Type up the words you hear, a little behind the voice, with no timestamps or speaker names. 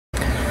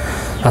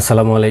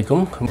আসসালামু আলাইকুম।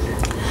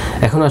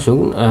 এখন আসুন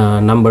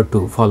নাম্বার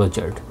 2 ফলো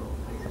চার্ট।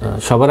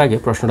 সবার আগে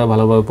প্রশ্নটা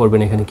ভালোভাবে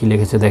পড়বেন। এখানে কি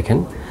লিখেছে দেখেন,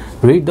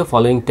 read the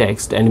following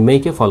text and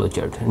make a follow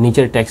chart.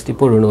 নিচের টেক্সটটি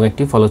পড়ুন ও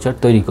একটি ফলো চার্ট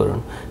তৈরি করুন।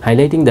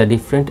 Highlighting the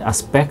different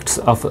aspects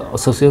of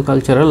socio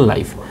cultural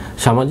life.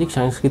 সামাজিক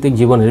সাংস্কৃতিক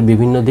জীবনের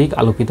বিভিন্ন দিক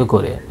আলোকিত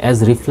করে, as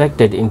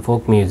reflected in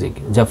folk music,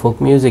 যা ফোক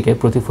মিউজিকে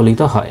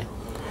প্রতিফলিত হয়।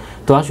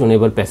 তো আসুন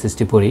এবার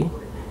প্যাসেজটি পড়ি।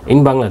 ইন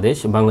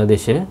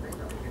বাংলাদেশে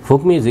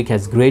folk music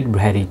has great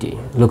variety.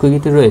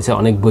 লোকগীতের রয়েছে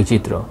অনেক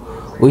বৈচিত্র্য।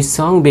 উইথ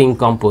সং বিং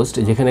কম্পোজড,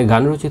 যেখানে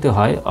গান রচিত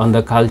হয় on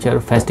the culture,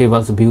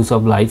 festivals, views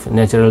of life,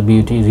 natural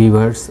beauty,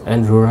 rivers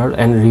and rural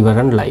and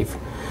রিভারান life.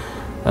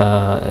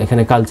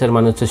 এখানে কালচার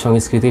মানে হচ্ছে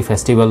সংস্কৃতি,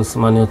 ফেস্টিভ্যালস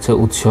মানে হচ্ছে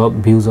উৎসব,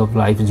 ভিউজ অফ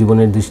লাইফ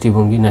জীবনের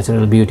দৃষ্টিভঙ্গি,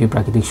 ন্যাচারাল বিউটি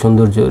প্রাকৃতিক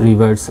সৌন্দর্য,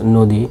 রিভার্স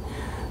নদী,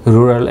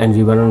 রুরাল অ্যান্ড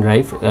রিভারান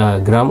লাইফ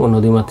গ্রাম ও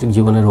নদীমাতৃক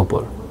জীবনের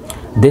ওপর।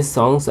 These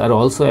songs are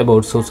also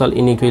about social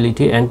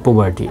inequality and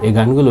poverty. এই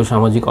গানগুলো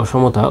সামাজিক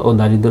অসমতা ও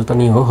দারিদ্রতা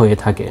নিয়েও হয়ে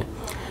থাকে।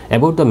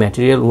 About the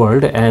material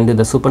world and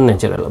the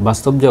supernatural,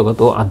 বাস্তব জগৎ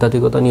ও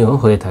আধ্যাত্মিকতা নিয়েও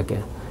হয়ে থাকে।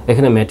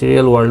 এখানে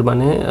ম্যাটেরিয়াল ওয়ার্ল্ড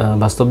মানে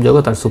বাস্তব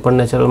জগৎ, আর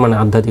সুপারন্যাচারাল মানে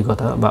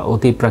আধ্যাত্মিকতা বা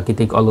অতি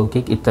প্রাকৃতিক,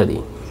 অলৌকিক ইত্যাদি।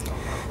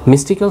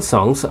 মিস্টিক্যাল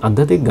সংস,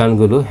 আধ্যাত্মিক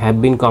গানগুলো হ্যাভ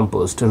বিন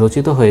কম্পোজড,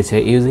 রচিত হয়েছে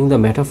using the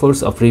metaphors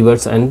of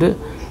rivers and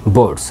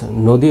boats,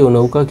 নদী ও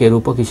নৌকাকে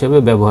রূপক হিসেবে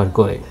ব্যবহার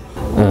করে।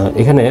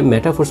 এখানে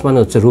মেটাফোর্স মানে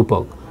হচ্ছে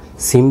রূপক,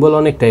 সিম্বল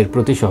অনেকটা এর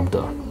প্রতিশব্দ।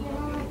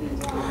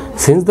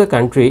 Since the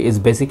country is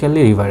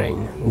basically riverine,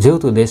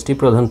 যেহেতু দেশটি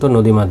প্রধানত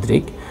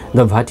নদীমাতৃক,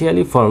 the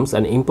Bhatiali forms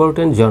an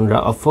important genre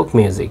of folk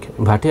music.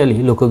 ভাটিয়ালি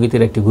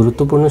লোকগীতির একটি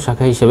গুরুত্বপূর্ণ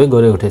শাখা হিসেবে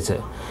গড়ে উঠেছে।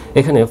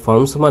 এখানে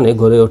ফর্মস মানে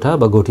গড়ে ওঠা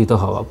বা গঠিত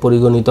হওয়া,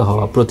 পরিগণিত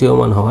হওয়া,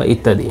 প্রতীয়মান হওয়া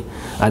ইত্যাদি।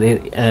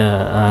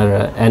 আর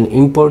অ্যান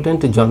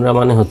ইম্পর্টেন্ট জনরা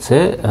মানে হচ্ছে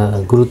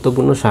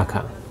গুরুত্বপূর্ণ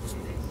শাখা।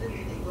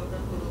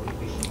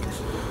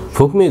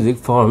 Folk music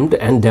formed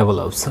and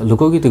develops,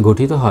 লোকগীতি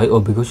গঠিত হয় ও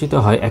বিকশিত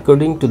হয়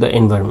অ্যাকর্ডিং টু দ্য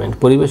এনভায়রনমেন্ট,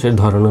 পরিবেশের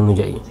ধরন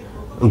অনুযায়ী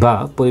বা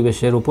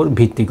পরিবেশের উপর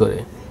ভিত্তি করে।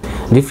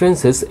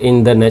 Differences in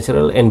the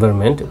natural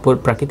environment,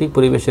 প্রাকৃতিক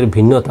পরিবেশের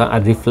ভিন্নতা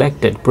আর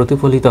রিফ্লেক্টেড,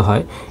 প্রতিফলিত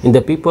হয় in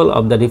the people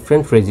of the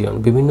different region,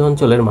 বিভিন্ন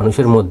অঞ্চলের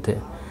মানুষের মধ্যে।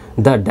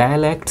 দ্য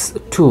ডায়ালেক্টস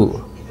টু,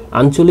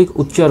 আঞ্চলিক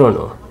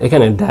উচ্চারণও।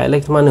 এখানে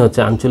ডায়ালেক্ট মানে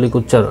হচ্ছে আঞ্চলিক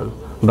উচ্চারণ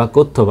বা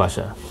কথ্য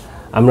ভাষা।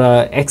 আমরা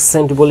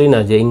অ্যাকসেন্ট বলি না,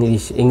 যে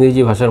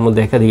ইংরেজি ভাষার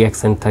মধ্যে একাধিক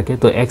অ্যাকসেন্ট থাকে,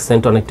 তো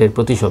অ্যাকসেন্ট অনেকটাই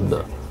প্রতিশব্দ।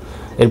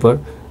 এরপর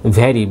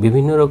ভ্যারি,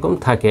 বিভিন্ন রকম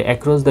থাকে,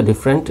 অ্যাক্রস দ্য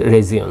ডিফারেন্ট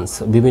রিজিয়নস,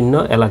 বিভিন্ন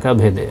এলাকা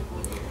ভেদে।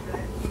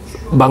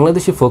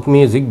 বাংলাদেশি ফোক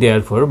মিউজিক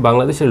দেয়ারফর,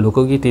 বাংলাদেশের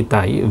লোকগীতি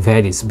তাই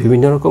ভ্যারিস,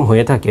 বিভিন্ন রকম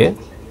হয়ে থাকে,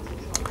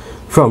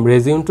 ফ্রম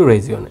রিজিয়ন টু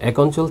রিজিয়ন, এক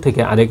অঞ্চল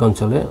থেকে আরেক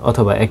অঞ্চলে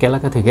অথবা এক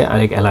এলাকা থেকে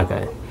আরেক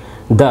এলাকায়।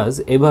 দাস,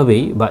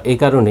 এভাবেই বা এ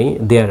কারণেই,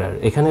 দেয়ার আর,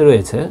 এখানে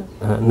রয়েছে।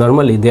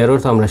 নর্মালি দেয়ার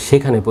অর্থ আমরা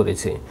সেখানে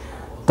পড়েছি,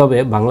 তবে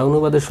বাংলা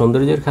অনুবাদের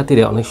সৌন্দর্যের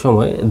খাতিরে অনেক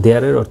সময়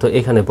দেয়ারের অর্থ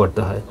এখানে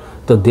পড়তে হয়।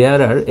 তো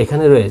দেয়ার আর,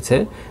 এখানে রয়েছে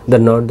দ্য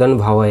নর্দার্ন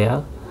ভাওয়াইয়া,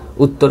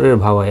 উত্তরের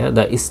ভাওয়াইয়া,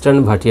 দ্য ইস্টার্ন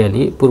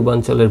ভাটিয়ালি,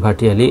 পূর্বাঞ্চলের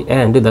ভাটিয়ালি,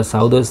 and the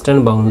south western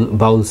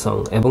Baul song,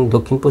 এবং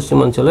দক্ষিণ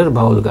পশ্চিমাঞ্চলের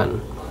বাউল গান।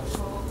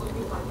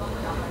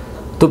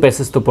 তো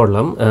প্যাসেজ তো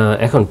পড়লাম।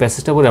 এখন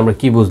প্যাসেজটা পরে আমরা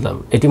কি বুঝলাম?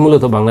 এটি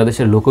মূলত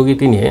বাংলাদেশের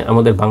লোকগীতি নিয়ে।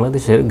 আমাদের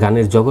বাংলাদেশের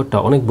গানের জগৎটা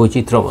অনেক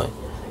বৈচিত্র্যময়।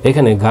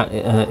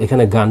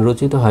 এখানে গান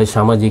রচিত হয়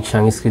সামাজিক,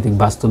 সাংস্কৃতিক,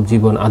 বাস্তব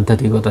জীবন,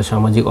 আধ্যাত্মিকতা,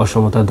 সামাজিক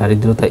অসমতা,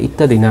 দারিদ্রতা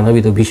ইত্যাদি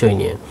নানাবিধ বিষয়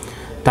নিয়ে।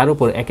 তার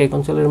উপর এক এক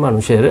অঞ্চলের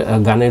মানুষের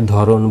গানের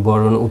ধরন,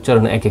 বরণ,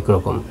 উচ্চারণ এক এক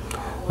রকম।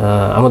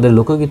 আমাদের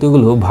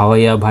লোকগীতিগুলো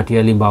ভাওয়াইয়া,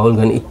 ভাটিয়ালি, বাউল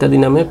গান ইত্যাদি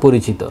নামে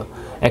পরিচিত।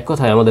 এক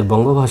কথায় আমাদের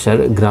বঙ্গভাষার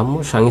গ্রাম্য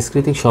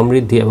সাংস্কৃতিক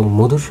সমৃদ্ধি এবং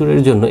মধুর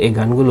সুরের জন্য এই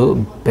গানগুলো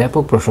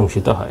ব্যাপক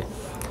প্রশংসিত হয়।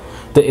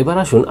 তো এবার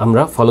আসুন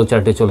আমরা ফলো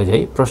চার্টে চলে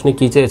যাই। প্রশ্নে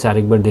কী চেয়েছে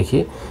আরেকবার দেখি।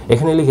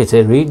 এখানে লিখেছে,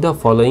 read the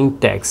following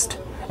text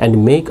and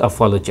make a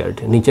follow chart.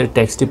 নিচের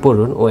টেক্সটটি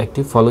পড়ুন ও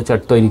একটি ফলো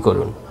চার্ট তৈরি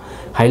করুন।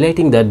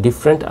 Highlighting the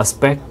different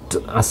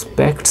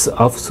aspects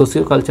of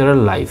socio cultural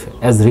life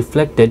as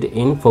reflected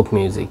in folk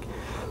music.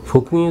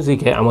 Folk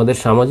মিউজিকে আমাদের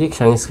সামাজিক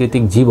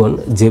সাংস্কৃতিক জীবন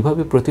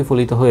যেভাবে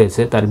প্রতিফলিত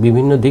হয়েছে তার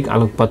বিভিন্ন দিক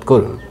আলোকপাত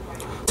করুন।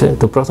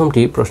 তো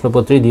প্রথমটি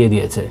প্রশ্নপত্রেই দিয়ে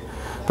দিয়েছে।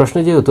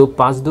 প্রশ্নে যেহেতু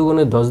 5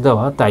 দুগুণে 10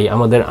 দেওয়া, তাই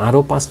আমাদের আরও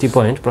 5টি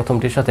পয়েন্ট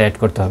প্রথমটির সাথে অ্যাড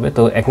করতে হবে।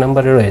 তো 1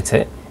 নম্বরে রয়েছে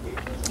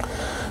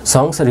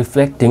সংস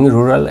রিফ্লেক্টিং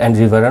রুরাল অ্যান্ড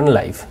রিভারান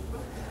লাইফ,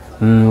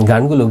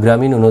 গানগুলো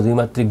গ্রামীণ ও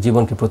নদীমাতৃক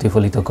জীবনকে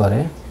প্রতিফলিত করে।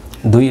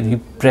 2,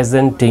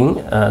 representing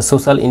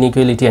social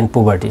inequality and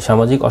poverty,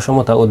 সামাজিক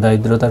অসমতা ও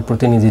দারিদ্রতার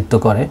প্রতিনিধিত্ব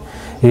করে।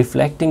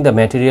 Reflecting the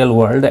material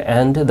world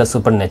and the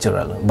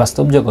supernatural,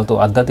 বাস্তব জগৎ ও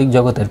আধ্যাত্মিক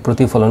জগতের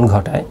প্রতিফলন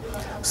ঘটায়।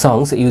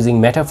 সংস using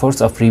metaphors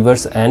of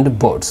rivers and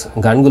boats,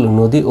 গানগুলো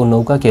নদী ও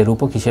নৌকাকে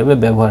রূপক হিসেবে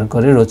ব্যবহার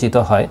করে রচিত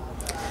হয়।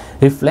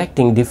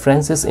 Reflecting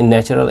differences in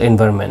natural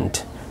environment,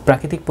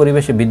 প্রাকৃতিক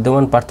পরিবেশে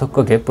বিদ্যমান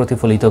পার্থক্যকে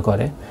প্রতিফলিত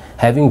করে।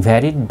 Having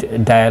varied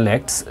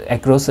ডায়ালেক্টস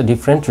across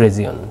different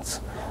regions,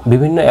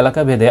 বিভিন্ন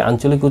এলাকা ভেদে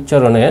আঞ্চলিক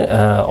উচ্চারণে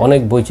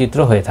অনেক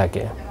বৈচিত্র্য হয়ে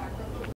থাকে।